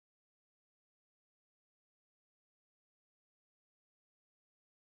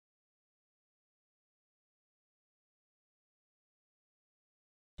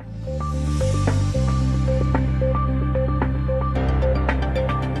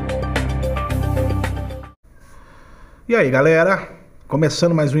E aí, galera,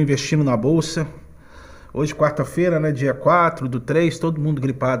 começando mais um Investindo na Bolsa. Hoje, quarta-feira, né, dia 4/3, todo mundo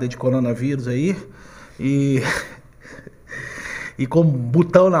gripado aí de coronavírus aí. E e com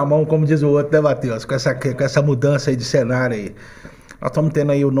botão na mão, como diz o outro, né, Matheus? Com essa mudança aí de cenário aí. Nós estamos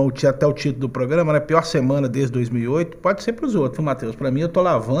tendo aí até o título do programa, né? Pior semana desde 2008. Pode ser para os outros, Matheus. Para mim, eu tô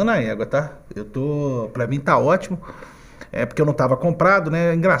lavando a égua, tá? Para mim tá ótimo. É porque eu não estava comprado,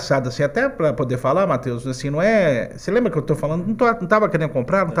 né? Engraçado, assim, até para poder falar, Matheus, assim, não é... Você lembra que eu tô falando? Não estava querendo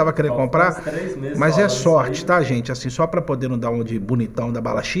comprar, não estava querendo comprar, mas é sorte, tá, gente? Assim, só para poder não dar um de bonitão da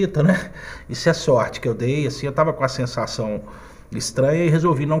balachita, né? Isso é sorte que eu dei, assim, eu tava com a sensação estranha e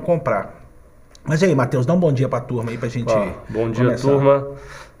resolvi não comprar. Mas aí, Matheus, dá um bom dia pra turma aí pra gente Bom dia, começar. turma.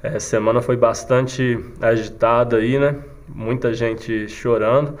 Semana foi bastante agitada aí, né? Muita gente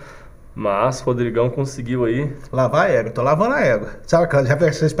chorando. Mas Rodrigão conseguiu aí. Lavar a égua, tô lavando a égua. Sabe, já viu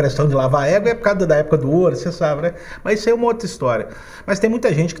essa expressão de lavar a égua? É por causa da época do ouro, você sabe, né? Mas isso aí é uma outra história. Mas tem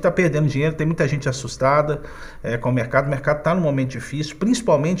muita gente que tá perdendo dinheiro, tem muita gente assustada com o mercado. O mercado tá num momento difícil,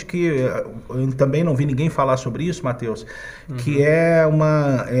 principalmente que eu também não vi ninguém falar sobre isso, Matheus, que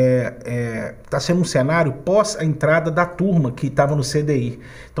tá sendo um cenário pós a entrada da turma que estava no CDI.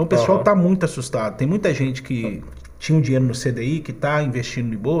 Então o pessoal tá muito assustado. Tem muita gente que tinha um dinheiro no CDI, que está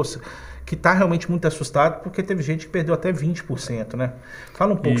investindo em bolsa, que está realmente muito assustado, porque teve gente que perdeu até 20%, né?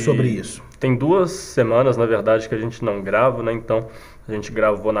 Fala um pouco sobre isso. Tem 2 semanas, na verdade, que a gente não grava, né? Então, a gente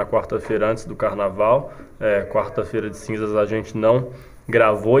gravou na quarta-feira antes do carnaval, quarta-feira de cinzas a gente não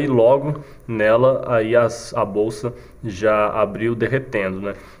gravou e logo nela aí a bolsa já abriu derretendo,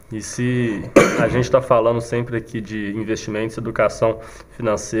 né? E se a gente está falando sempre aqui de investimentos, educação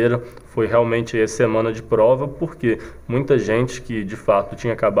financeira, foi realmente a semana de prova, porque muita gente que de fato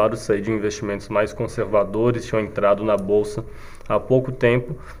tinha acabado de sair de investimentos mais conservadores, tinham entrado na bolsa há pouco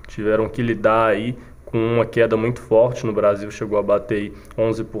tempo, tiveram que lidar aí com uma queda muito forte. No Brasil chegou a bater aí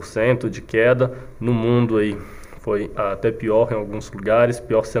 11% de queda, no mundo aí foi até pior em alguns lugares,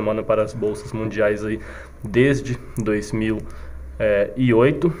 pior semana para as bolsas mundiais aí desde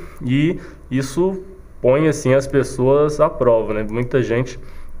 2008, e isso põe assim as pessoas à prova, né? Muita gente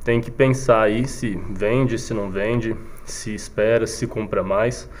tem que pensar aí se vende, se não vende, se espera, se compra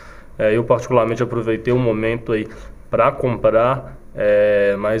mais. Eu particularmente aproveitei o momento aí para comprar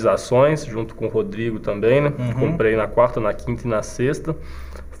mais ações, junto com o Rodrigo também, né? Comprei na quarta, na quinta e na sexta.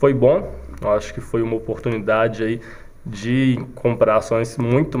 Foi bom, eu acho que foi uma oportunidade aí de comprar ações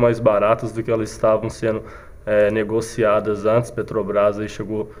muito mais baratas do que elas estavam sendo negociadas antes. Petrobras aí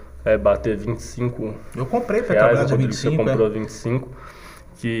chegou a bater 25. Eu comprei Petrobras a 25. Você comprou 25,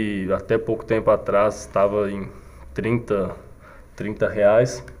 que até pouco tempo atrás estava em 30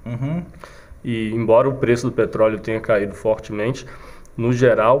 reais. E embora o preço do petróleo tenha caído fortemente, no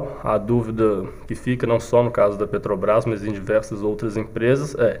geral, a dúvida que fica, não só no caso da Petrobras, mas em diversas outras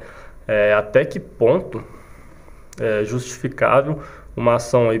empresas, até que ponto é justificável uma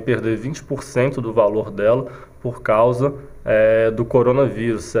ação aí perder 20% do valor dela por causa do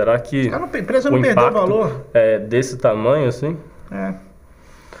coronavírus. Será que a empresa não perdeu valor desse tamanho assim?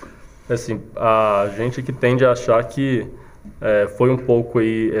 Assim, a gente que tende a achar que foi um pouco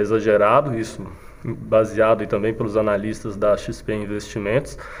aí exagerado, isso baseado e também pelos analistas da XP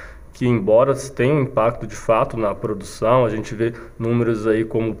Investimentos, que embora tenha um impacto de fato na produção, a gente vê números aí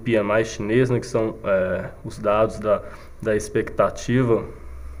como o PMI chinês, né, que são os dados da expectativa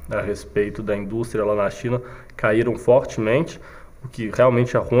a respeito da indústria lá na China, caíram fortemente, o que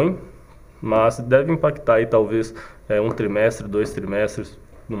realmente é ruim, mas deve impactar aí talvez um trimestre, 2 trimestres,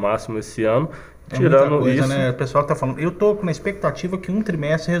 no máximo esse ano. Tirando muita coisa, isso, né? O pessoal tá falando. Eu tô com a expectativa que um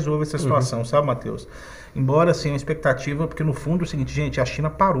trimestre resolva essa situação, sabe, Matheus? Embora, assim, a expectativa, porque no fundo é o seguinte, gente, a China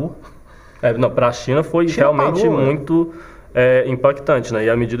parou. Para a China foi realmente parou, muito impactante, né? E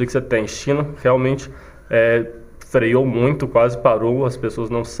à medida que você tem China, realmente freou muito, quase parou, as pessoas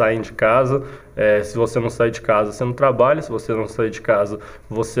não saem de casa. Se você não sai de casa, você não trabalha. Se você não sai de casa,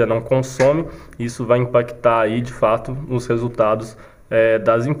 você não consome. Isso vai impactar aí, de fato, nos resultados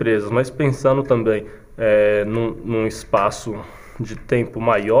das empresas, mas pensando também num espaço de tempo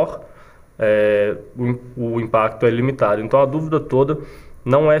maior, o impacto é limitado. Então a dúvida toda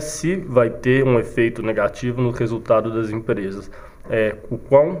não é se vai ter um efeito negativo no resultado das empresas, o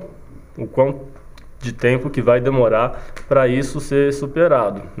quão de tempo que vai demorar para isso ser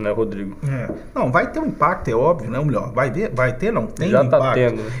superado, né, Rodrigo? Não, vai ter um impacto, é óbvio, né? Ou melhor, vai ter, não, tem Já um impacto. Tá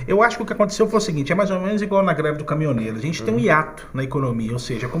tendo. Eu acho que o que aconteceu foi o seguinte, é mais ou menos igual na greve do caminhoneiro. A gente tem um hiato na economia, ou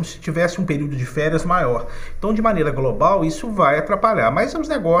seja, como se tivesse um período de férias maior. Então, de maneira global, isso vai atrapalhar. Mas os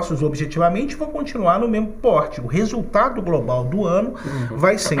negócios, objetivamente, vão continuar no mesmo porte. O resultado global do ano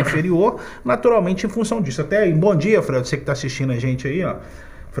vai ser inferior, naturalmente, em função disso. Até aí, bom dia, Fred, você que está assistindo a gente aí, ó.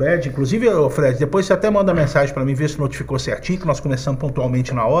 Fred, inclusive, Fred, depois você até manda mensagem para mim, ver se notificou certinho, que nós começamos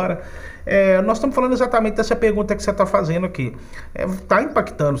pontualmente na hora. Nós estamos falando exatamente dessa pergunta que você está fazendo aqui. Está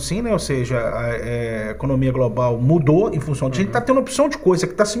impactando sim, né? Ou seja, a economia global mudou em função disso. A gente está tendo opção de coisa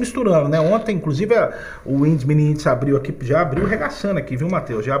que está se misturando, né? Ontem, inclusive, o mini índice abriu aqui, já abriu regaçando aqui, viu,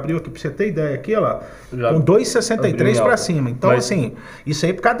 Matheus? Já abriu aqui, para você ter ideia, aqui, ó lá, com 2,63 para cima. Então, assim, isso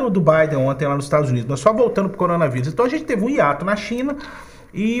aí por causa do Biden ontem lá nos Estados Unidos. Nós só voltando para o coronavírus. Então, a gente teve um hiato na China.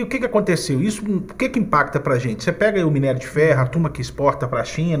 E o que aconteceu? Isso, o que impacta para a gente? Você pega aí o minério de ferro, a turma que exporta para a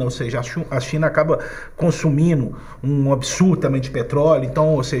China, ou seja, a China acaba consumindo um absurdo também de petróleo, então,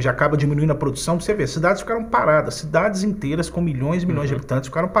 ou seja, acaba diminuindo a produção. Você vê, cidades ficaram paradas, cidades inteiras com milhões e milhões de habitantes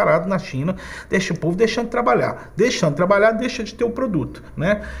ficaram parados na China, deixa o povo deixando de trabalhar, deixa de ter o produto,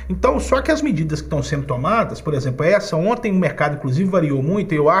 né? Então, só que as medidas que estão sendo tomadas, por exemplo, ontem o mercado inclusive variou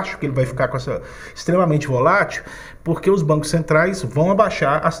muito, e eu acho que ele vai ficar com essa extremamente volátil, porque os bancos centrais vão abaixar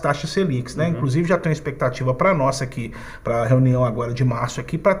as taxas Selic, né? Inclusive já tem uma expectativa para nós aqui, para a reunião agora de março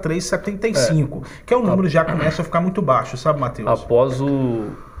aqui, para 3,75, que é um número que já começa a ficar muito baixo, sabe, Matheus? Após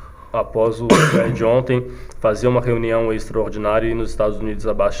o de ontem fazer uma reunião extraordinária e nos Estados Unidos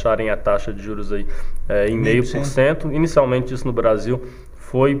abaixarem a taxa de juros aí em 0,5%, inicialmente isso no Brasil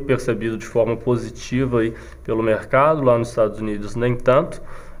foi percebido de forma positiva aí pelo mercado, lá nos Estados Unidos nem tanto.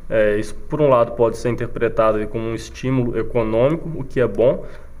 Isso, por um lado, pode ser interpretado aí como um estímulo econômico, o que é bom,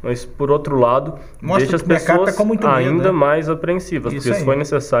 mas, por outro lado, deixa as pessoas ainda mais apreensivas, porque se foi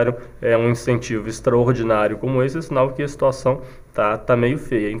necessário um incentivo extraordinário como esse, é sinal que a situação tá meio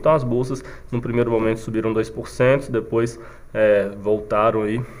feia. Então, as bolsas, no primeiro momento, subiram 2%, depois voltaram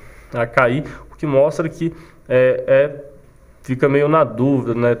aí a cair, o que mostra que fica meio na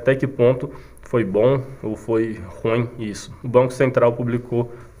dúvida, né, até que ponto foi bom ou foi ruim isso. O Banco Central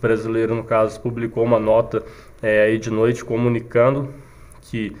brasileiro, no caso, publicou uma nota aí de noite comunicando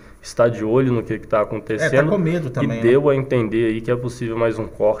que está de olho no que está acontecendo, tá com medo também, e deu a entender aí que é possível mais um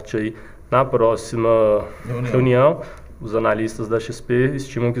corte aí na próxima reunião. Os analistas da XP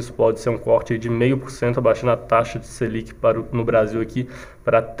estimam que isso pode ser um corte aí de 0,5%, abaixando a taxa de Selic no Brasil aqui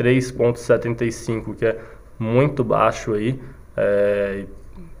para 3,75%, que é muito baixo aí.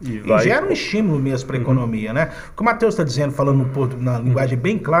 E gera um estímulo mesmo para a economia, né? O que o Matheus está dizendo, falando na linguagem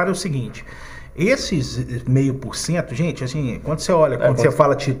bem clara, é o seguinte: esses 0,5%, gente, assim, quando você olha, quando você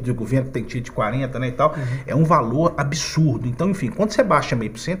fala título de governo, que tem título de 40, né, e tal, é um valor absurdo. Então, enfim, quando você baixa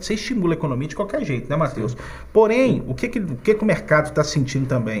 0,5%, você estimula a economia de qualquer jeito, né, Matheus? Porém, o que o mercado está sentindo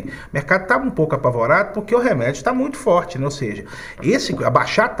também? O mercado está um pouco apavorado porque o remédio está muito forte, né? Ou seja,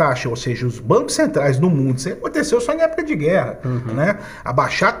 abaixar a taxa, ou seja, os bancos centrais no mundo, isso aconteceu só em época de guerra, né?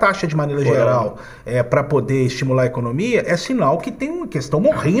 Abaixar a taxa de maneira geral para poder estimular a economia é sinal que estão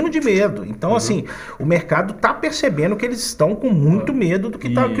morrendo de medo. Então, assim, o mercado está percebendo que eles estão com muito medo do que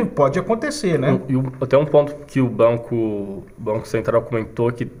pode acontecer, né? Até um ponto que o Banco Central comentou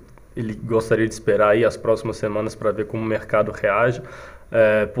que ele gostaria de esperar aí as próximas semanas para ver como o mercado reage,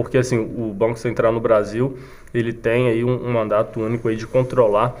 porque assim, o Banco Central no Brasil, ele tem aí um mandato único aí de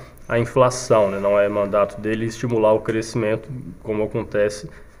controlar a inflação, né? Não é mandato dele estimular o crescimento, como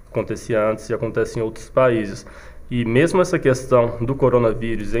acontecia antes e acontece em outros países. E mesmo essa questão do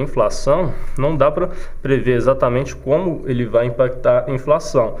coronavírus e a inflação, não dá para prever exatamente como ele vai impactar a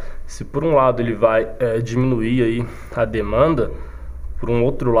inflação. Se por um lado ele vai diminuir aí a demanda, por um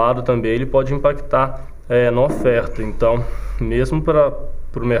outro lado também ele pode impactar na oferta. Então, mesmo para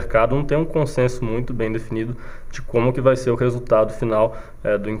o mercado não tem um consenso muito bem definido de como que vai ser o resultado final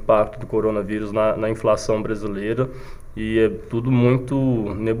do impacto do coronavírus na inflação brasileira. E é tudo muito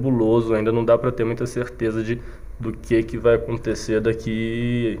nebuloso, ainda não dá para ter muita certeza do que vai acontecer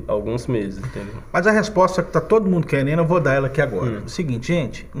daqui a alguns meses, entendeu? Mas a resposta que está todo mundo querendo, eu vou dar ela aqui agora. O seguinte,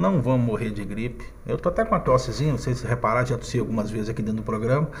 gente, não vamos morrer de gripe. Eu tô até com uma tossezinha, não sei se repararam, já tossi algumas vezes aqui dentro do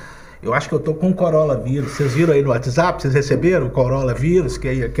programa. Eu acho que eu tô com coronavírus. Vocês viram aí no WhatsApp? Vocês receberam o coronavírus,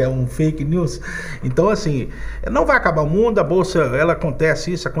 que é um fake news? Então, assim, não vai acabar o mundo. A bolsa, ela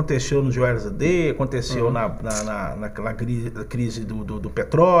acontece, isso aconteceu no JD, aconteceu na crise do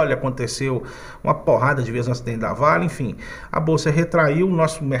petróleo, aconteceu uma porrada de vezes no acidente da Vale, enfim. A bolsa retraiu, o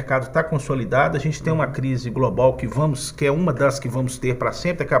nosso mercado está consolidado, a gente tem uma crise global que é uma das que vamos ter para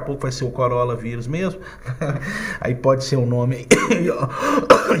sempre. Daqui a pouco vai ser o coronavírus mesmo. Aí pode ser um nome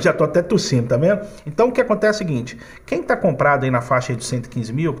aí. Já tô até tossindo, tá vendo? Então o que acontece é o seguinte, quem tá comprado aí na faixa de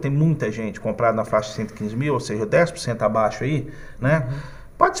 115 mil, que tem muita gente comprada na faixa de 115 mil, ou seja, 10% abaixo aí, né?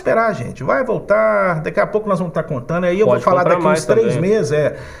 Pode esperar, gente. Vai voltar. Daqui a pouco nós vamos estar contando. Aí eu vou falar daqui uns 3 meses.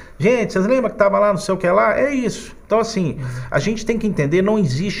 Gente, vocês lembram que estava lá, não sei o que lá? É isso. Então, assim, a gente tem que entender, não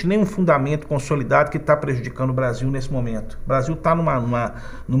existe nenhum fundamento consolidado que está prejudicando o Brasil nesse momento. O Brasil está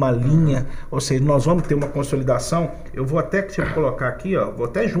numa linha, ou seja, nós vamos ter uma consolidação. Eu vou até colocar aqui, ó, vou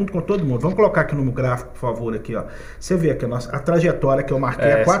até junto com todo mundo. Vamos colocar aqui no meu gráfico, por favor, aqui, ó. Você vê aqui a trajetória que eu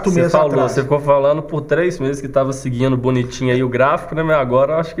marquei há 4 meses atrás. Você ficou falando por 3 meses que estava seguindo bonitinho aí o gráfico, né? Mas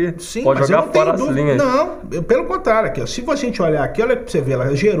agora eu acho que sim, pode jogar fora as linhas. Não, pelo contrário, aqui, ó, se a gente olhar aqui, olha para você ver,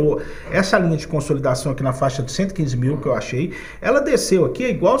 ela gerou essa linha de consolidação aqui na faixa de 115 mil que eu achei, ela desceu aqui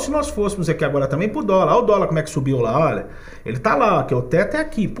igual se nós fôssemos aqui agora também pro dólar. Olha o dólar como é que subiu lá, olha. Ele tá lá, ó, que o teto é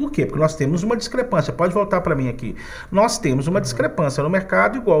aqui. Por quê? Porque nós temos uma discrepância. Pode voltar para mim aqui. Nós temos uma discrepância no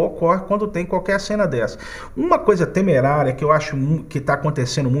mercado igual ocorre quando tem qualquer cena dessa. Uma coisa temerária que eu acho que está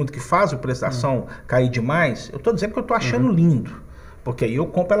acontecendo muito, que faz o preço da ação cair demais, eu tô dizendo que eu tô achando lindo. Porque aí eu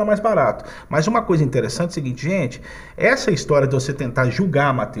compro ela mais barato. Mas uma coisa interessante é o seguinte, gente, essa história de você tentar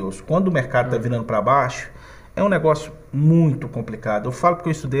julgar, Matheus, quando o mercado está virando para baixo, é um negócio muito complicado. Eu falo porque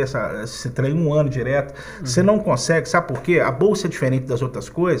eu estudei esse trem 1 ano direto. Você não consegue, sabe por quê? A bolsa é diferente das outras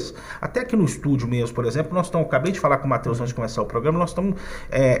coisas. Até aqui no estúdio mesmo, por exemplo, acabei de falar com o Matheus antes de começar o programa, nós estamos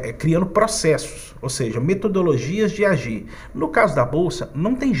criando processos, ou seja, metodologias de agir. No caso da bolsa,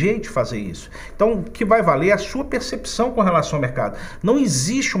 não tem jeito de fazer isso. Então, o que vai valer é a sua percepção com relação ao mercado. Não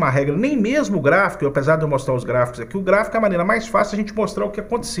existe uma regra, nem mesmo o gráfico, apesar de eu mostrar os gráficos aqui, o gráfico é a maneira mais fácil de a gente mostrar o que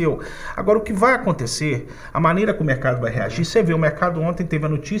aconteceu. Agora, o que vai acontecer, a maneira que o mercado vai reagir. Você vê, o mercado ontem teve a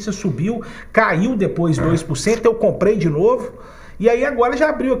notícia, subiu, caiu depois 2%, eu comprei de novo, e aí agora já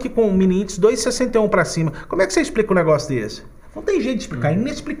abriu aqui com o mini índice 2,61 para cima. Como é que você explica um negócio desse? Não tem jeito de explicar, é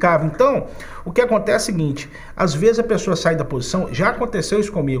inexplicável. Então, o que acontece é o seguinte, às vezes a pessoa sai da posição, já aconteceu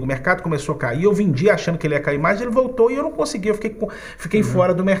isso comigo, o mercado começou a cair, eu vendi achando que ele ia cair mais, ele voltou e eu não consegui, eu fiquei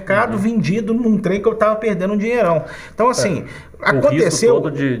fora do mercado, vendido num trem que eu estava perdendo um dinheirão. Então, assim, aconteceu,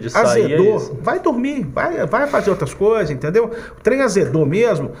 todo de azedou, vai dormir, vai fazer outras coisas, entendeu? O trem azedou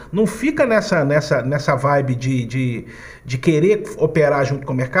mesmo, não fica nessa vibe de querer operar junto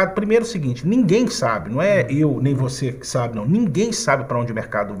com o mercado. Primeiro é o seguinte, ninguém sabe, não é eu nem você que sabe, não. Ninguém sabe para onde o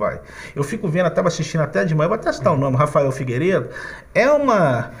mercado vai. Eu fico vendo, eu estava assistindo até de manhã, vou até citar o nome, Rafael Figueiredo,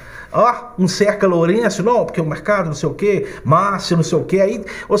 um cerca Lourenço, não, porque o mercado não sei o que, Márcio não sei o que, aí,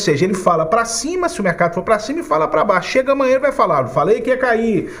 ou seja, ele fala para cima, se o mercado for para cima, e fala para baixo. Chega amanhã ele vai falar, falei que ia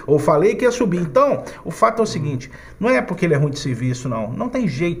cair, ou falei que ia subir. Então, o fato é o seguinte, não é porque ele é ruim de serviço, não tem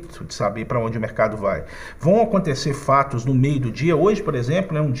jeito de saber para onde o mercado vai. Vão acontecer fatos no meio do dia. Hoje, por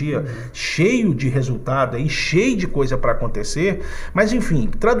exemplo, é um dia cheio de resultado, aí, cheio de coisa para acontecer, mas enfim,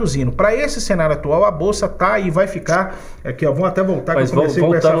 traduzindo, para esse cenário atual, a bolsa tá e vai ficar, aqui ó, vamos até voltar, mas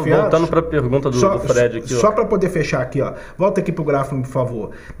voltando para a pergunta do Fred aqui, só para poder fechar aqui, ó. Volta aqui pro gráfico, por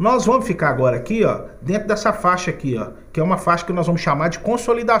favor. Nós vamos ficar agora aqui, ó, dentro dessa faixa aqui, ó, que é uma faixa que nós vamos chamar de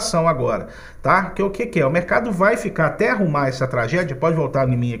consolidação agora, tá? Que é o que é? O mercado vai ficar até arrumar essa tragédia, pode voltar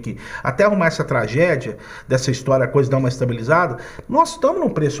em mim aqui, até arrumar essa tragédia dessa história, a coisa dar uma estabilizada. Nós estamos num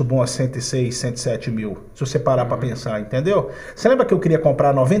preço bom a 106, 107 mil, se você parar para pensar, entendeu? Você lembra que eu queria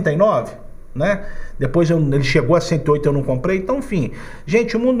comprar 99? Né? Depois ele chegou a 108, eu não comprei. Então, enfim,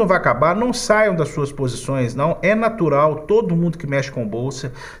 gente, o mundo não vai acabar. Não saiam das suas posições, não. É natural, todo mundo que mexe com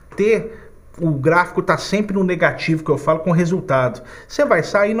bolsa o gráfico tá sempre no negativo, que eu falo, com resultado. Você vai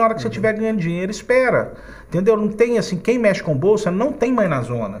sair na hora que você estiver ganhando dinheiro, espera, entendeu? Não tem assim, quem mexe com bolsa não tem mais na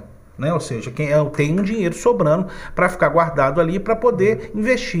zona, né? Ou seja, quem tem um dinheiro sobrando para ficar guardado ali para poder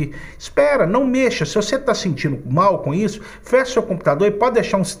investir. Espera, não mexa. Se você está sentindo mal com isso, fecha seu computador e pode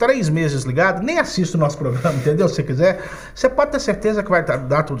deixar uns 3 meses ligado, nem assista o nosso programa, entendeu? Se você quiser, você pode ter certeza que vai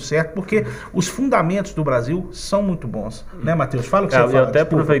dar tudo certo, porque os fundamentos do Brasil são muito bons, né, Matheus? Fala o que você fala. E até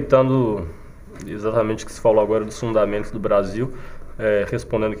aproveitando exatamente o que você falou agora dos fundamentos do Brasil,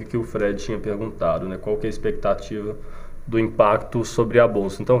 respondendo o que o Fred tinha perguntado, né? Qual que é a expectativa do impacto sobre a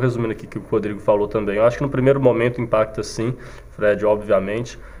bolsa. Então, resumindo aqui o que o Rodrigo falou também, eu acho que no primeiro momento impacta sim, Fred,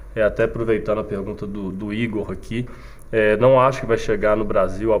 obviamente, até aproveitando a pergunta do Igor aqui, não acho que vai chegar no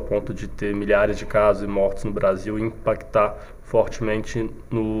Brasil a ponto de ter milhares de casos e mortes no Brasil e impactar fortemente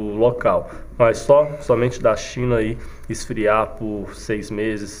no local, mas somente da China aí esfriar por 6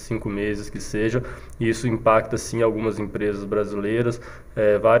 meses, 5 meses que seja, e isso impacta sim algumas empresas brasileiras,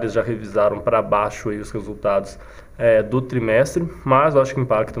 várias já revisaram para baixo aí os resultados do trimestre, mas eu acho que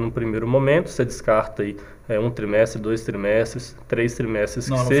impacta no primeiro momento. Você descarta aí um trimestre, 2 trimestres, 3 trimestres,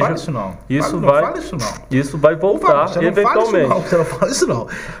 que seja. Não fala isso não. Fala isso não. Isso vai voltar eventualmente. Você não fala isso não.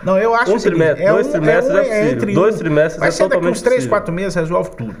 Não, eu acho que dois trimestres é possível. 2 trimestres é totalmente possível. Daqui uns 3, 4 meses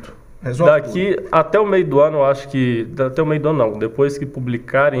resolve tudo. Daqui até o meio do ano, eu acho que... Até o meio do ano não. Depois que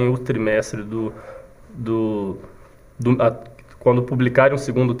publicarem o trimestre quando publicarem o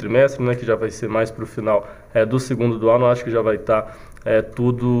segundo trimestre, né, que já vai ser mais para o final do segundo do ano, eu acho que já vai estar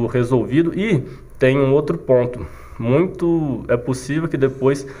tudo resolvido. E tem um outro ponto. É possível que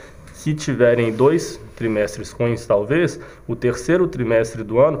depois que tiverem 2 trimestres ruins, talvez, o terceiro trimestre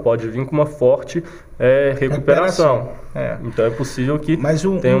do ano pode vir com uma forte recuperação. Então é possível que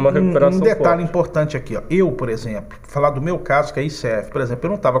tenha uma recuperação um detalhe forte. Importante aqui, ó. Eu, por exemplo, falar do meu caso, que aí serve. Por exemplo, eu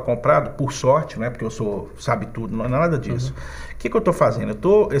não estava comprado, por sorte, né? Porque eu sou sabe tudo, não é nada disso. O que eu estou fazendo?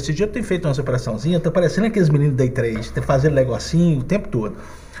 Esse dia eu tenho feito umas operaçãozinhas, estou parecendo aqueles meninos day trade, fazendo negocinho o tempo todo.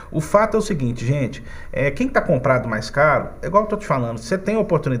 O fato é o seguinte, gente, quem está comprado mais caro, é igual eu estou te falando, você tem a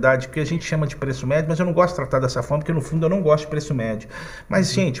oportunidade, que a gente chama de preço médio, mas eu não gosto de tratar dessa forma, porque no fundo eu não gosto de preço médio.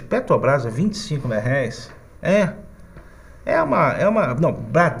 Mas, gente, Petrobras a R$25, não,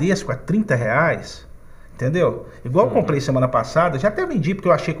 Bradesco a R$30, entendeu? Igual eu comprei semana passada, já até vendi, porque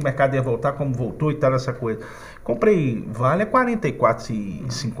eu achei que o mercado ia voltar, como voltou e tal, essa coisa. Comprei Vale a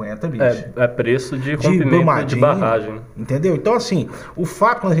R$44,50, bicho. É preço de rompimento de barragem. Entendeu? Então, assim, o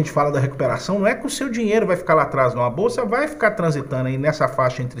fato quando a gente fala da recuperação não é que o seu dinheiro vai ficar lá atrás, não. A bolsa vai ficar transitando aí nessa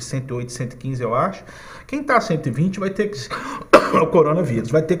faixa entre 108 e 115, eu acho. Quem tá a 120 vai ter que... o coronavírus,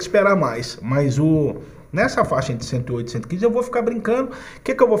 vai ter que esperar mais. Mas nessa faixa entre 108 e 115, eu vou ficar brincando. O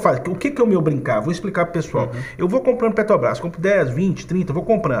que eu vou fazer? O que é o meu brincar? Vou explicar pro pessoal. Eu vou comprando Petrobras, compro 10, 20, 30, vou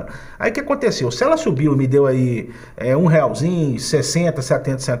comprando. Aí o que aconteceu? Se ela subiu e me deu aí R$1, 60,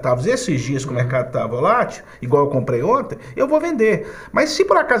 70 centavos, esses dias que o mercado tá volátil, igual eu comprei ontem, eu vou vender. Mas se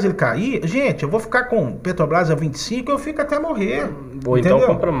por acaso ele cair, gente, eu vou ficar com Petrobras a 25, eu fico até morrer. Ou entendeu?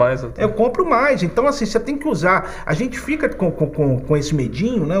 Então compra mais. Eu compro mais. Então, assim, você tem que usar. A gente fica com esse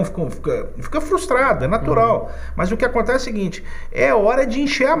medinho, né? Fica frustrado, é natural. Mas o que acontece é o seguinte, é hora de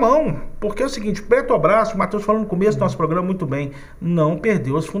encher a mão. Porque é o seguinte, Petrobras, o Matheus falou no começo do nosso programa muito bem, não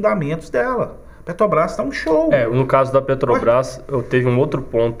perdeu os fundamentos dela. Petrobras está um show. No caso da Petrobras, eu teve um outro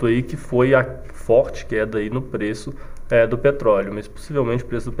ponto aí que foi a forte queda aí no preço do petróleo. Mas possivelmente o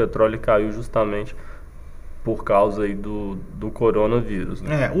preço do petróleo caiu justamente por causa aí do coronavírus.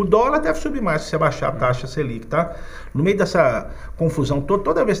 Né? O dólar deve subir mais se você baixar a taxa Selic, tá? No meio dessa confusão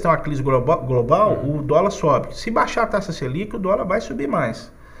toda vez que tem uma crise global, o dólar sobe. Se baixar a taxa Selic, o dólar vai subir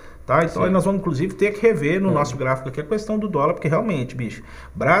mais. Tá? Então aí nós vamos inclusive ter que rever no nosso gráfico aqui a questão do dólar, porque realmente, bicho,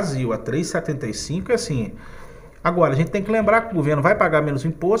 Brasil a 3,75 é assim. Agora, a gente tem que lembrar que o governo vai pagar menos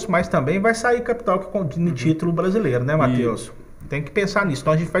imposto, mas também vai sair capital de título brasileiro, né, Matheus? Tem que pensar nisso.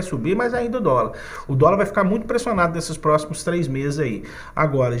 Então a gente vai subir, mas ainda o dólar. O dólar vai ficar muito pressionado nesses próximos 3 meses aí.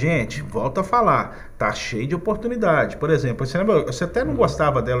 Agora, gente, volta a falar. Tá cheio de oportunidade. Por exemplo, você até não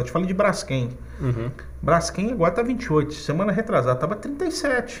gostava dela, eu te falei de Braskem. Braskem agora tá 28. Semana retrasada tava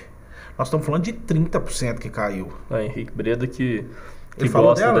 37. Nós estamos falando de 30% que caiu. Henrique Breda que ele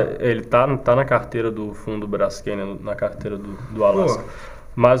gosta dela? Ele tá na carteira do fundo Braskem, né, na carteira do Alasca.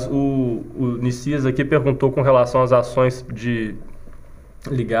 Mas o Nicias aqui perguntou com relação às ações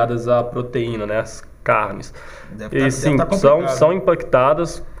ligadas à proteína, né, as carnes. E sim, são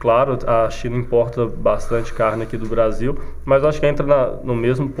impactadas, claro, a China importa bastante carne aqui do Brasil, mas acho que entra no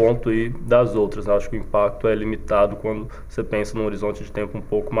mesmo ponto aí das outras. Acho que o impacto é limitado quando você pensa num horizonte de tempo um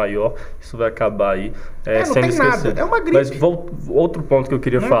pouco maior, isso vai acabar aí sendo esquecido. É uma gripe. Mas outro ponto que eu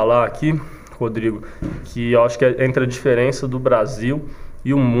queria falar aqui, Rodrigo, que eu acho que é entre a diferença do Brasil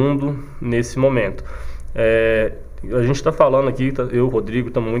e o mundo nesse momento. A gente está falando aqui, eu e o Rodrigo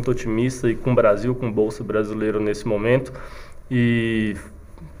estamos muito otimistas e com o Brasil, com bolsa brasileira nesse momento, e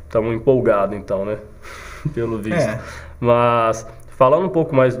estamos empolgados então, né, pelo visto. Mas falando um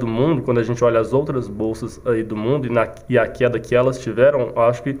pouco mais do mundo, quando a gente olha as outras bolsas aí do mundo e a queda que elas tiveram,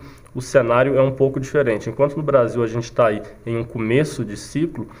 acho que o cenário é um pouco diferente. Enquanto no Brasil a gente está aí em um começo de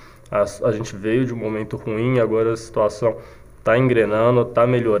ciclo, a gente veio de um momento ruim, agora a situação está engrenando, está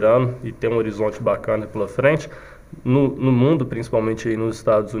melhorando e tem um horizonte bacana pela frente. No mundo, principalmente aí nos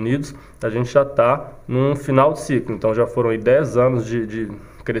Estados Unidos, a gente já está num final de ciclo. Então já foram aí 10 anos de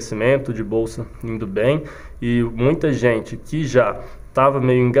crescimento, de bolsa indo bem, e muita gente que já estava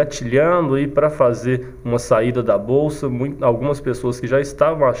meio engatilhando aí para fazer uma saída da bolsa, algumas pessoas que já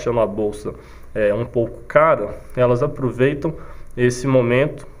estavam achando a bolsa um pouco cara, elas aproveitam esse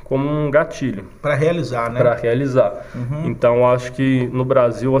momento como um gatilho. Para realizar, né? Para realizar. Então, acho que no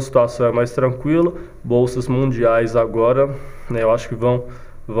Brasil a situação é mais tranquila. Bolsas mundiais agora, né, eu acho que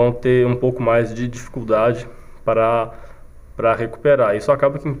vão ter um pouco mais de dificuldade para recuperar. Isso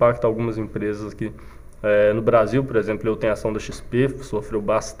acaba que impacta algumas empresas aqui. No Brasil, por exemplo, eu tenho a ação da XP, sofreu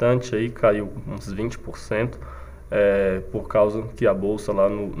bastante, aí caiu uns 20%. Por causa que a bolsa lá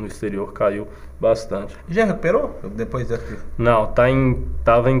no exterior caiu bastante. Já recuperou depois daqui? Não,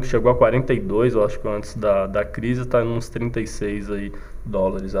 chegou a 42, eu acho que antes da crise, está em uns 36 aí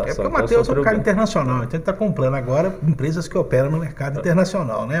dólares a ação. Porque o Matheus é um cara internacional, então ele está comprando agora empresas que operam no mercado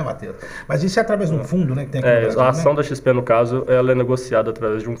internacional, né, Matheus? Mas isso é através de um fundo, né? Que tem aqui no Brasil, a ação da XP, no caso, ela é negociada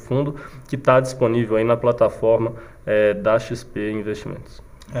através de um fundo que está disponível aí na plataforma da XP Investimentos.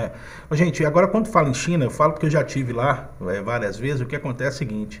 Gente, agora quando fala em China, eu falo porque eu já estive lá várias vezes, o que acontece é o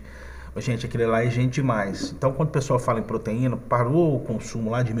seguinte, gente, aquele lá é gente demais. Então quando o pessoal fala em proteína, parou o consumo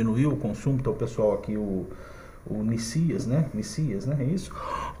lá, diminuiu o consumo, então o pessoal aqui, o Nicias, né? É isso?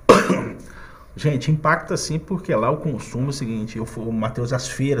 Gente, impacta sim, porque lá o consumo é o seguinte, o Matheus, as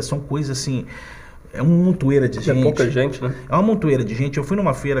feiras são coisas assim... É uma montoeira de gente. É pouca gente, né? É uma montoeira de gente. Eu fui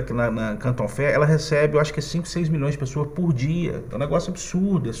numa feira aqui na Canton Fair, ela recebe, eu acho que 5, 6 milhões de pessoas por dia. É um negócio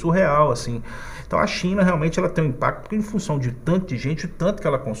absurdo, é surreal, assim. Então a China realmente ela tem um impacto, porque em função de tanto de gente, o tanto que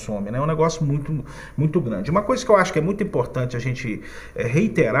ela consome, né? É um negócio muito, muito grande. Uma coisa que eu acho que é muito importante a gente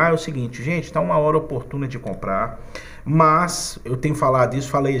reiterar é o seguinte, gente, está uma hora oportuna de comprar. Mas, eu tenho falado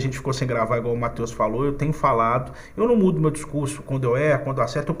isso, a gente ficou sem gravar igual o Matheus falou, eu tenho falado, eu não mudo meu discurso quando eu erro, quando eu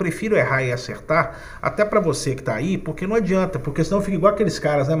acerto, eu prefiro errar e acertar, até para você que tá aí, porque não adianta, porque senão fica igual aqueles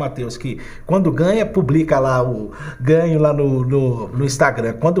caras, né, Matheus, que quando ganha, publica lá o ganho lá no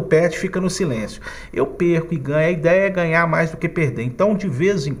Instagram, quando perde, fica no silêncio. Eu perco e ganho, a ideia é ganhar mais do que perder, então de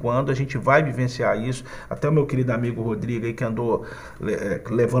vez em quando a gente vai vivenciar isso, até o meu querido amigo Rodrigo aí que andou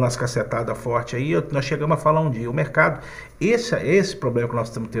levando as cacetadas fortes aí, nós chegamos a falar um dia, o mercado, esse problema que nós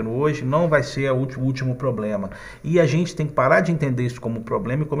estamos tendo hoje não vai ser o último problema. E a gente tem que parar de entender isso como um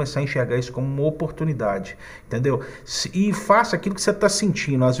problema e começar a enxergar isso como uma oportunidade. Entendeu? E faça aquilo que você está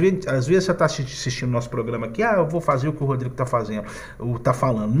sentindo. Às vezes você está assistindo o nosso programa aqui, eu vou fazer o que o Rodrigo está fazendo, está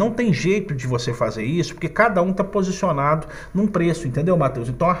falando. Não tem jeito de você fazer isso, porque cada um está posicionado num preço, entendeu, Matheus?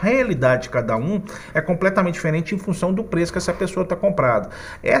 Então a realidade de cada um é completamente diferente em função do preço que essa pessoa está comprando.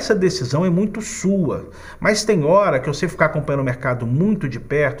 Essa decisão é muito sua, mas tem hora que você ficar acompanhando o mercado muito de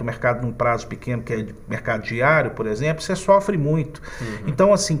perto, o mercado num prazo pequeno, que é mercado diário, por exemplo, você sofre muito.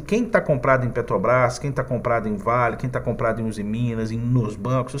 Então, assim, quem está comprado em Petrobras, quem está comprado em Vale, quem está comprado em Uzi Minas, nos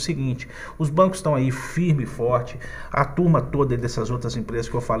bancos, é o seguinte, os bancos estão aí firme e forte, a turma toda dessas outras empresas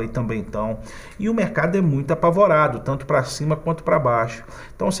que eu falei também estão, e o mercado é muito apavorado, tanto para cima quanto para baixo.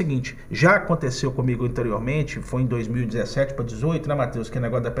 Então é o seguinte, já aconteceu comigo anteriormente, foi em 2017 para 2018, né, Matheus, que é o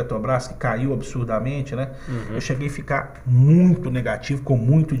negócio da Petrobras que caiu absurdamente, né? Eu cheguei a ficar muito negativo, com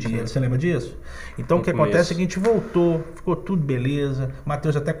muito dinheiro. Você lembra disso? Então o que acontece é que a gente voltou, ficou tudo beleza. O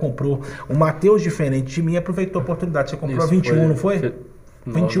Matheus até comprou. O Matheus, diferente de mim, aproveitou a oportunidade. Você comprou a 21, não foi?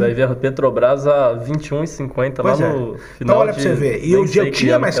 Vai ver a Petrobras a 21,50 lá no final. Então olha para você ver, eu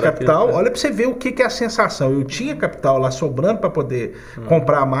tinha mais capital, olha para você ver o que é a sensação. Eu tinha capital lá sobrando para poder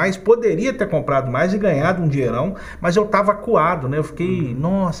comprar mais, poderia ter comprado mais e ganhado um dinheirão, mas eu estava acuado, né? Eu fiquei,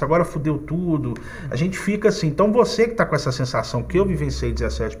 nossa, agora fudeu tudo. A gente fica assim. Então você que está com essa sensação que eu vivenciei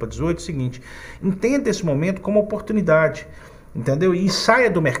 17 para 18, é o seguinte, entenda esse momento como oportunidade. Entendeu? E saia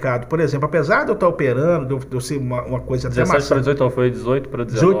do mercado. Por exemplo, apesar de eu estar operando, de eu ser uma coisa até 17 para 18, não, foi 18 para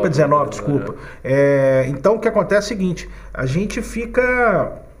 19. 18 para 19, desculpa. Então, o que acontece é o seguinte, a gente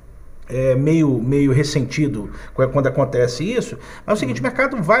fica meio ressentido quando acontece isso, mas é o seguinte, o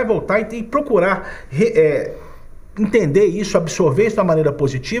mercado vai voltar e procurar entender isso, absorver isso de uma maneira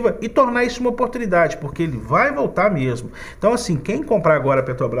positiva e tornar isso uma oportunidade, porque ele vai voltar mesmo. Então, assim, quem comprar agora a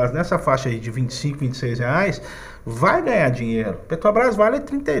Petrobras nessa faixa aí de 25, 26 reais, vai ganhar dinheiro. Petrobras vale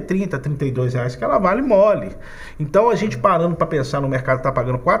 30, 32 reais, que ela vale mole. Então, a gente parando para pensar no mercado que está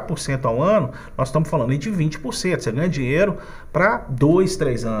pagando 4% ao ano, nós estamos falando aí de 20%. Você ganha dinheiro para 2,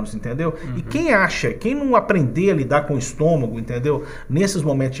 3 anos, entendeu? E quem não aprender a lidar com o estômago, entendeu? Nesses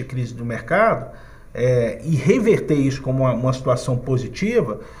momentos de crise do mercado, e reverter isso como uma situação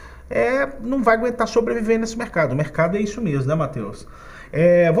positiva, não vai aguentar sobreviver nesse mercado. O mercado é isso mesmo, né, Matheus?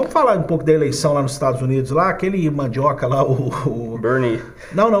 Vamos falar um pouco da eleição lá nos Estados Unidos, lá, aquele mandioca lá, o Bernie.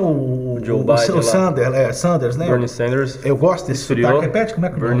 Não, o Joe Biden, o Sanders, né? Bernie Sanders. Eu gosto desse sotaque. Repete como é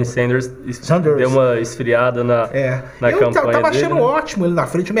que Bernie Sanders deu uma esfriada na campanha. Eu tava achando ótimo ele na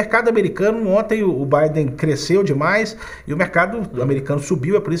frente. O mercado americano, ontem o Biden cresceu demais e o mercado americano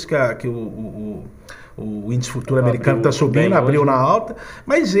subiu, é por isso que O índice futuro americano está subindo, abriu na alta.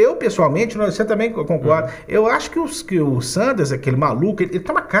 Mas eu, pessoalmente, você também concorda, eu acho que o Sanders, aquele maluco, ele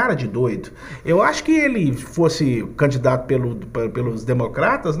tem uma cara de doido. Eu acho que ele fosse candidato pelos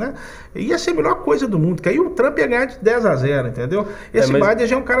democratas, né? Ia ser a melhor coisa do mundo, que aí o Trump ia ganhar de 10-0, entendeu? Esse Biden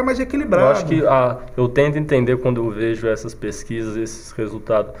já é um cara mais equilibrado. Eu acho que eu tento entender quando eu vejo essas pesquisas, esses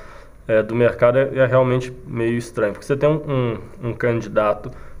resultados do mercado, é realmente meio estranho. Porque você tem um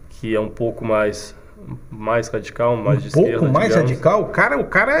candidato que é um pouco mais radical, mais de esquerda, um pouco mais radical? O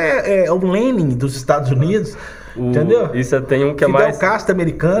cara é o Lenin dos Estados Unidos, entendeu? E você tem um que é Fidel mais... Castro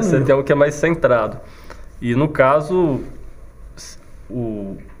americano. Você tem um que é mais centrado. E no caso,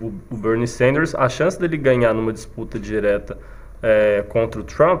 o Bernie Sanders, a chance dele ganhar numa disputa direta contra o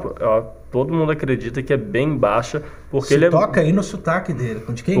Trump, todo mundo acredita que é bem baixa, porque ele toca aí no sotaque dele.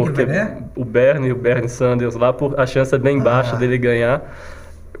 De quem que ele vai ganhar? O Bernie Sanders lá, a chance é bem baixa dele ganhar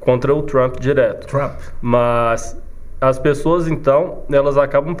contra o Trump direto. Mas as pessoas, então, elas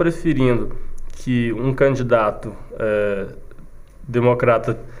acabam preferindo que um candidato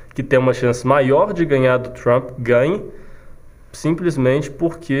democrata que tem uma chance maior de ganhar do Trump ganhe, simplesmente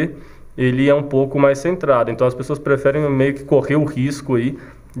porque ele é um pouco mais centrado. Então as pessoas preferem meio que correr o risco aí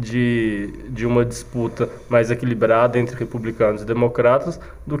de uma disputa mais equilibrada entre republicanos e democratas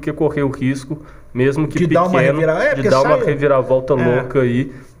do que correr o risco, mesmo que pequeno, de dar uma reviravolta louca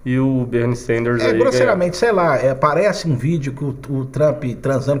aí e o Bernie Sanders aí grosseiramente, sei lá, parece um vídeo que o Trump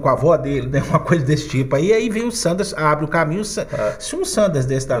transando com a avó dele, né? Uma coisa desse tipo. Aí vem o Sanders, abre o caminho. Se um Sanders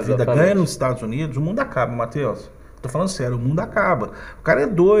desse da vida ganha nos Estados Unidos, o mundo acaba, Matheus. Tô falando sério, o mundo acaba. O cara é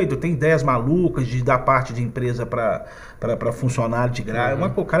doido, tem ideias malucas de dar parte de empresa para funcionário de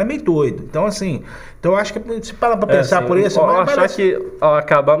graça. O cara é meio doido. Então, assim, eu acho que se parar para pensar assim, por isso... achar que ao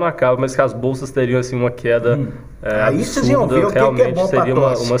acabar não acaba, mas que as bolsas teriam assim, uma queda aí vocês iam ver o que é bom para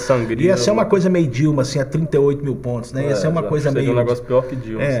tosse. Uma sangria. Ia ser uma coisa meio Dilma, assim, a 38 mil pontos, né? Ia ser uma coisa meio... Seria um negócio pior que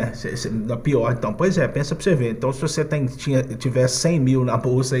Dilma. Pior, então. Pois pensa para você ver. Então, se você tiver 100 mil na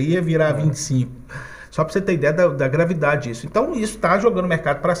bolsa, aí ia virar 25. Só para você ter ideia da gravidade disso. Então, isso está jogando o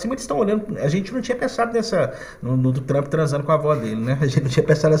mercado para cima. Eles estão olhando... A gente não tinha pensado no Trump transando com a avó dele, né? A gente não tinha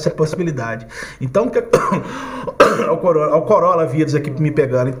pensado nessa possibilidade. Então, o coronavírus aqui me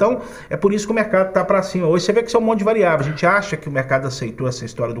pegando. Então, é por isso que o mercado está para cima. Hoje você vê que isso é um monte de variável. A gente acha que o mercado aceitou essa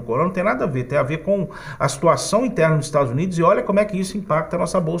história do corona. Não tem nada a ver. Tem a ver com a situação interna dos Estados Unidos. E olha como é que isso impacta a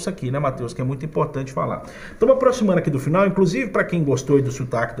nossa bolsa aqui, né, Matheus? Que é muito importante falar. Estamos aproximando aqui do final. Inclusive, para quem gostou do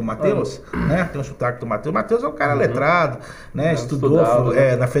sotaque do Matheus, né? Tem um sotaque do Matheus. O Matheus é um cara letrado, né? Estudou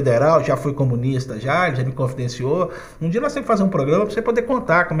na Federal, já foi comunista, já me confidenciou. Um dia nós temos que fazer um programa para você poder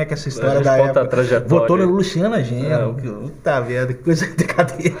contar como é que é essa história da época. Votou na Luciana Genro. Tá vendo? Que coisa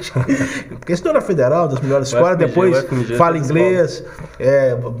decadente. Porque estudou na Federal, das melhores escolas, depois fala inglês,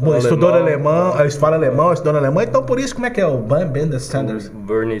 estudou alemão, fala alemão, estudou na Alemanha. Então, por isso, como é que é o Bernie Sanders?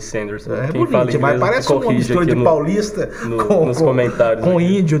 Bernie Sanders. É bonito, mas parece uma mistura de paulista nos comentários com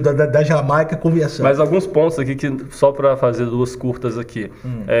índio da Jamaica conversando. Mas alguns pontos aqui, só para fazer duas curtas aqui.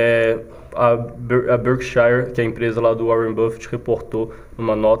 A Berkshire, que é a empresa lá do Warren Buffett, reportou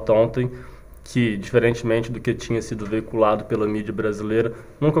numa nota ontem que, diferentemente do que tinha sido veiculado pela mídia brasileira,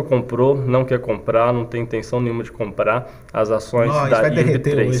 nunca comprou, não quer comprar, não tem intenção nenhuma de comprar as ações da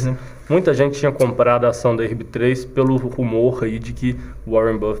IRB3. Hoje, né? Muita gente tinha comprado a ação da IRB3 pelo rumor aí de que o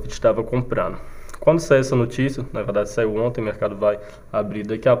Warren Buffett estava comprando. Quando sair essa notícia, na verdade saiu ontem, o mercado vai abrir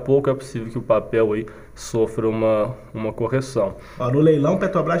daqui a pouco, é possível que o papel aí sofra uma correção. No leilão,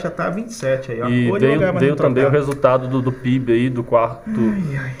 Petrobras já está a 27 aí. E veio também o resultado do PIB aí, do quarto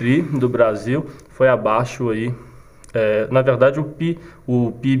TRI do Brasil, foi abaixo aí. Na verdade,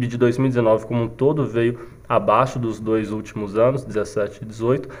 o PIB de 2019 como um todo veio abaixo dos dois últimos anos, 17 e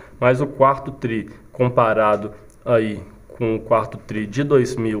 18, mas o quarto TRI comparado aí com o quarto TRI de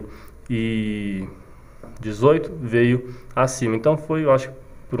 2018 veio acima. Então eu acho que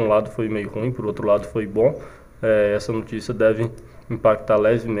por um lado foi meio ruim, por outro lado foi bom. Essa notícia deve impactar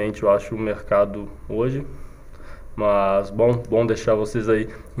levemente, eu acho, o mercado hoje. Mas bom deixar vocês aí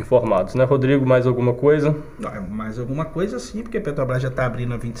informados, né, Rodrigo? Mais alguma coisa? Mais alguma coisa sim, porque a Petrobras já está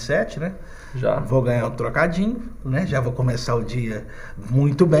abrindo a 27, né? Já. Vou ganhar um trocadinho, né? Já vou começar o dia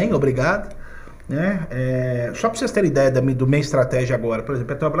muito bem, obrigado. Só para vocês terem ideia do minha estratégia agora, por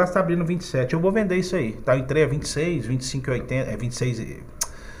exemplo, a Petrobras está abrindo 27, eu vou vender isso aí, tá? Eu entrei a 26, 25,80,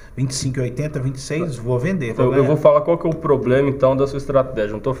 25,80, 26, vou vender. Eu vou falar qual que é o problema então da sua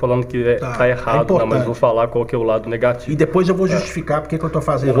estratégia. Não estou falando que tá errado, não, mas vou falar qual que é o lado negativo. E depois eu vou justificar porque que eu estou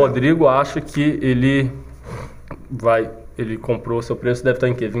fazendo. O Rodrigo acha que ele comprou, seu preço deve estar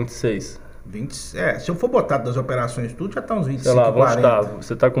em quê? 26? Se eu for botar das operações tudo, já tá uns 25, sei lá, vamos 40. chutar,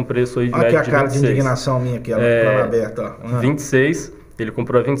 você tá com preço aí de Olha aqui média a de cara 26. de indignação minha aqui, plano aberto, ó. 26, ele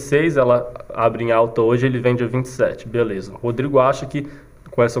comprou a 26, ela abre em alta hoje, ele vende a 27, beleza. O Rodrigo acha que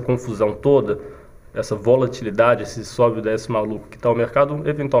com essa confusão toda, essa volatilidade, esse sobe e desce maluco que está o mercado,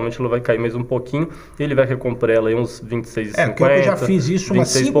 eventualmente ela vai cair mais um pouquinho e ele vai recomprar ela em uns 26,50. Porque eu já fiz isso umas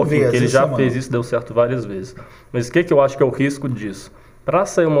 5 vezes. Ele já fez isso, deu certo várias vezes. Mas o que eu acho que é o risco disso? Para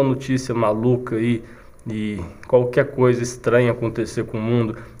sair uma notícia maluca aí e qualquer coisa estranha acontecer com o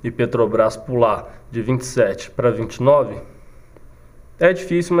mundo e Petrobras pular de 27 para 29, é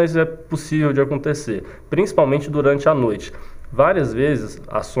difícil, mas é possível de acontecer, principalmente durante a noite. Várias vezes,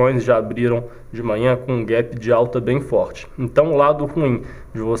 ações já abriram de manhã com um gap de alta bem forte. Então, o lado ruim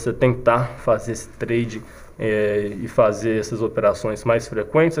de você tentar fazer esse trade e fazer essas operações mais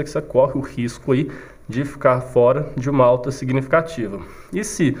frequentes é que você corre o risco aí de ficar fora de uma alta significativa. E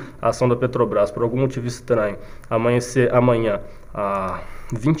se a ação da Petrobras, por algum motivo estranho, amanhecer amanhã a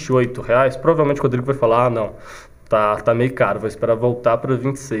R$28, provavelmente o Rodrigo vai falar, não, tá meio caro, vou esperar voltar para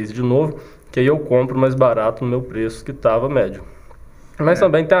 26 de novo, que aí eu compro mais barato no meu preço que estava médio. Mas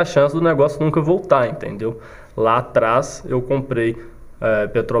também tem a chance do negócio nunca voltar, entendeu? Lá atrás eu comprei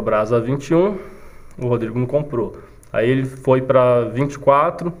Petrobras a 21, o Rodrigo não comprou. Aí ele foi para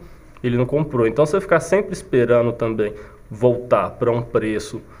 24, ele não comprou. Então você ficar sempre esperando também voltar para um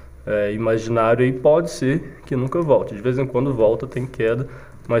preço imaginário, aí pode ser que nunca volte. De vez em quando volta, tem queda,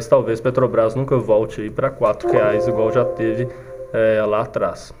 mas talvez Petrobras nunca volte aí para R$4, igual já teve lá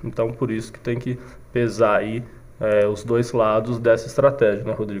atrás. Então, por isso que tem que pesar aí os dois lados dessa estratégia,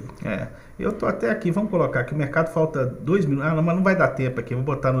 né, Rodrigo? Eu tô até aqui, vamos colocar que o mercado falta 2 minutos, mas não vai dar tempo aqui, eu vou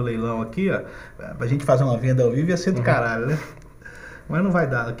botar no leilão aqui, ó, pra gente fazer uma venda ao vivo, ia ser do caralho, né? Mas não vai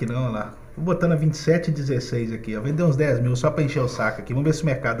dar aqui não, olha lá. Vou botando a 27,16 aqui, ó, vender uns 10 mil só pra encher o saco aqui, vamos ver se o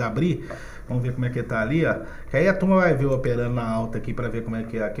mercado abrir, vamos ver como é que tá ali, ó, que aí a turma vai ver operando na alta aqui pra ver como é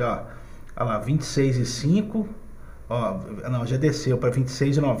que é aqui, ó, olha lá, 26,5. Ó, não, já desceu para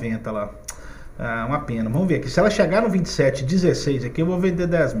 26,90 lá. Uma pena. Vamos ver aqui. Se ela chegar no 27,16 aqui, eu vou vender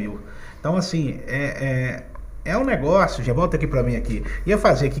 10 mil. Então, assim, é um negócio. Já volta aqui para mim aqui. Ia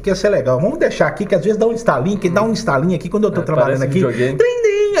fazer aqui que ia ser legal. Vamos deixar aqui que às vezes dá um estalinho. Que dá um estalinho aqui quando eu tô trabalhando aqui.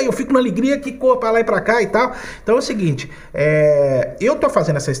 Aí eu fico na alegria que corre pra lá e pra cá e tal. Então é o seguinte, eu tô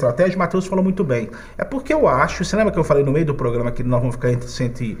fazendo essa estratégia, o Matheus falou muito bem. É porque eu acho, você lembra que eu falei no meio do programa que nós vamos ficar entre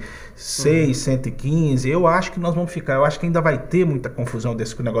 106, 115? Eu acho que nós vamos ficar, eu acho que ainda vai ter muita confusão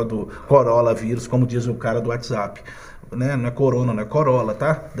desse negócio do coronavírus, como diz o cara do WhatsApp. Né? Não é Corona, não é Corolla,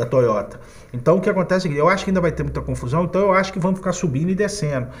 tá? Da Toyota. Então o que acontece é que eu acho que ainda vai ter muita confusão, então eu acho que vamos ficar subindo e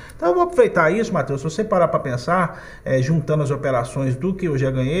descendo. Então eu vou aproveitar isso, Matheus, se você parar para pensar, juntando as operações do que eu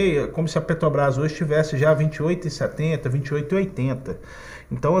já ganhei, como se a Petrobras hoje tivesse já 28,70, 28,80.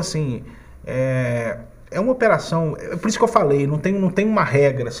 Então assim, é uma operação, é por isso que eu falei, não tem uma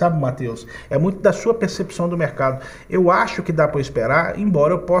regra, sabe, Matheus? É muito da sua percepção do mercado. Eu acho que dá para esperar,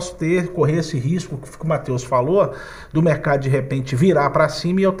 embora eu possa correr esse risco que o Matheus falou, do mercado de repente virar para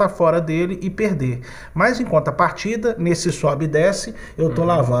cima e eu estar fora dele e perder. Mas em contrapartida, nesse sobe e desce, eu tô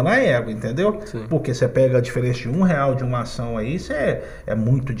lavando a égua, entendeu? Sim. Porque você pega a diferença de R$1 de uma ação aí, isso é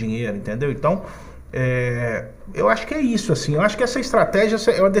muito dinheiro, entendeu? Então, eu acho que é isso, assim. Eu acho que essa estratégia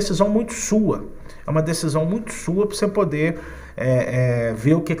é uma decisão muito sua. É uma decisão muito sua para você poder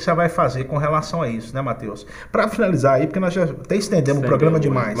ver o que você vai fazer com relação a isso, né, Matheus? Para finalizar aí, porque nós já até estendemos o programa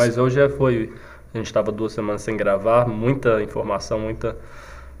demais. Mas hoje a gente estava 2 semanas sem gravar, muita informação, muita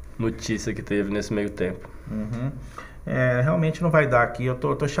notícia que teve nesse meio tempo. Realmente não vai dar aqui, eu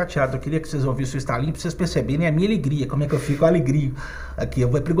tô chateado, eu queria que vocês ouvissem o estalinho pra vocês perceberem a minha alegria, como é que eu fico, a alegria aqui, é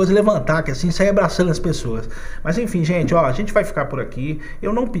perigoso levantar, que assim, sair abraçando as pessoas, mas enfim, gente, ó, a gente vai ficar por aqui,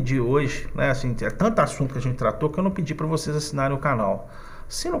 eu não pedi hoje, né, assim, é tanto assunto que a gente tratou, que eu não pedi pra vocês assinarem o canal.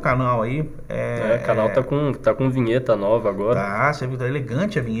 Assina o canal aí. O canal tá com vinheta nova agora. Tá, você viu, tá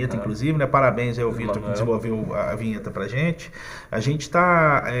elegante a vinheta, inclusive, né? Parabéns aí ao Vitor que desenvolveu a vinheta pra gente. A gente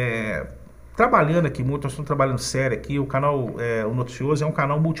tá trabalhando aqui muito, nós estamos trabalhando sério aqui. O canal, o Noticioso, é um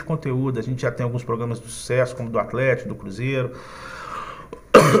canal multiconteúdo. A gente já tem alguns programas de sucesso, como do Atlético, do Cruzeiro.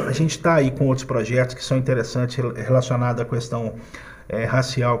 A gente está aí com outros projetos que são interessantes relacionados à questão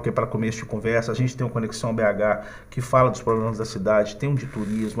racial, que é para começo de conversa. A gente tem uma Conexão BH que fala dos problemas da cidade, tem um de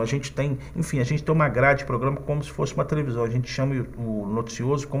turismo, a gente tem, enfim, a gente tem uma grade de programa como se fosse uma televisão. A gente chama o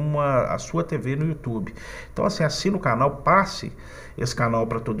Noticioso como a sua TV no YouTube. Então, assim, assina o canal, passe esse canal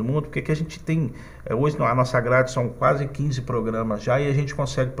para todo mundo, porque que a gente tem, hoje a nossa grade são quase 15 programas já, e a gente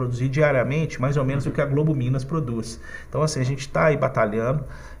consegue produzir diariamente mais ou menos o que a Globo Minas produz. Então, assim, a gente está aí batalhando,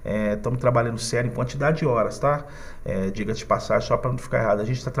 estamos trabalhando sério em quantidade de horas, tá? Diga-se de passagem, só para pode ficar errado. A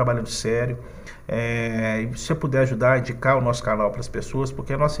gente está trabalhando sério. E se você puder ajudar, indicar o nosso canal para as pessoas,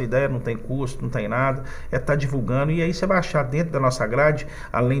 porque a nossa ideia não tem custo, não tem nada, é estar divulgando. E aí você vai achar dentro da nossa grade,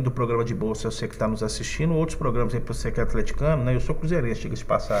 além do programa de bolsa, você que está nos assistindo, outros programas aí para você que é atleticano, né? Eu sou cruzeirense, diga-se de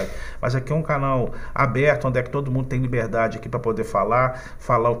passagem, mas aqui é um canal aberto, onde é que todo mundo tem liberdade aqui para poder falar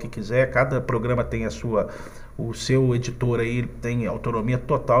o que quiser. Cada programa tem o seu editor aí tem autonomia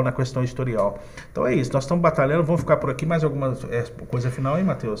total na questão editorial. Então é isso, nós estamos batalhando, vamos ficar por aqui. Mais alguma coisa final aí,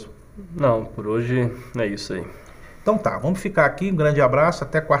 Matheus? Não, por hoje é isso aí. Então tá, vamos ficar aqui, um grande abraço,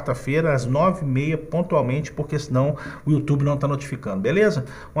 até quarta-feira, às 9h30, pontualmente, porque senão o YouTube não está notificando, beleza?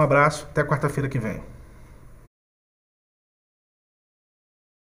 Um abraço, até quarta-feira que vem.